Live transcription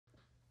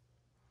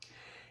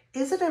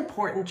Is it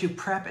important to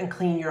prep and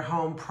clean your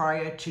home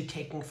prior to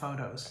taking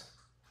photos?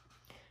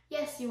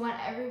 Yes, you want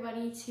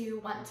everybody to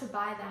want to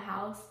buy the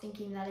house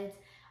thinking that it's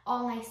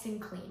all nice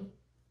and clean.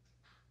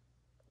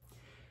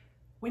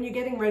 When you're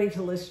getting ready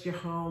to list your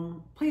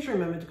home, please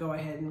remember to go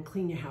ahead and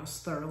clean your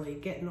house thoroughly,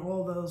 getting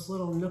all those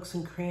little nooks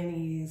and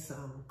crannies,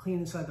 clean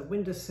inside the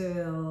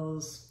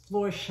windowsills,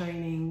 floor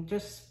shining.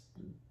 Just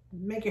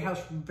make your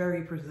house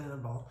very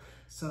presentable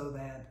so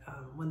that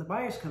when the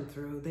buyers come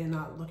through, they're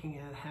not looking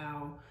at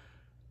how,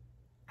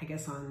 I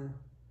guess,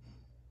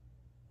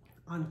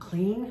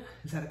 unclean,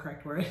 is that a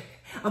correct word?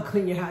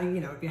 Unclean your house,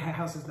 if your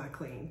house is not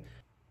clean.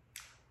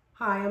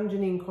 Hi, I'm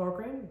Jeanine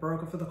Corcoran,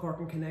 broker for the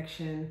Corcoran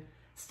Connection.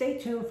 Stay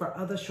tuned for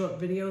other short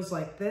videos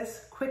like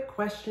this, quick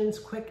questions,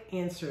 quick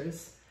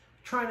answers.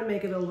 Trying to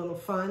make it a little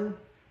fun,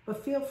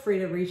 but feel free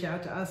to reach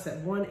out to us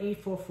at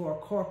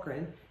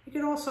 1-844-CORCORAN. You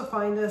can also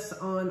find us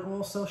on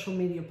all social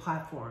media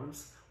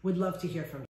platforms. We'd love to hear from you.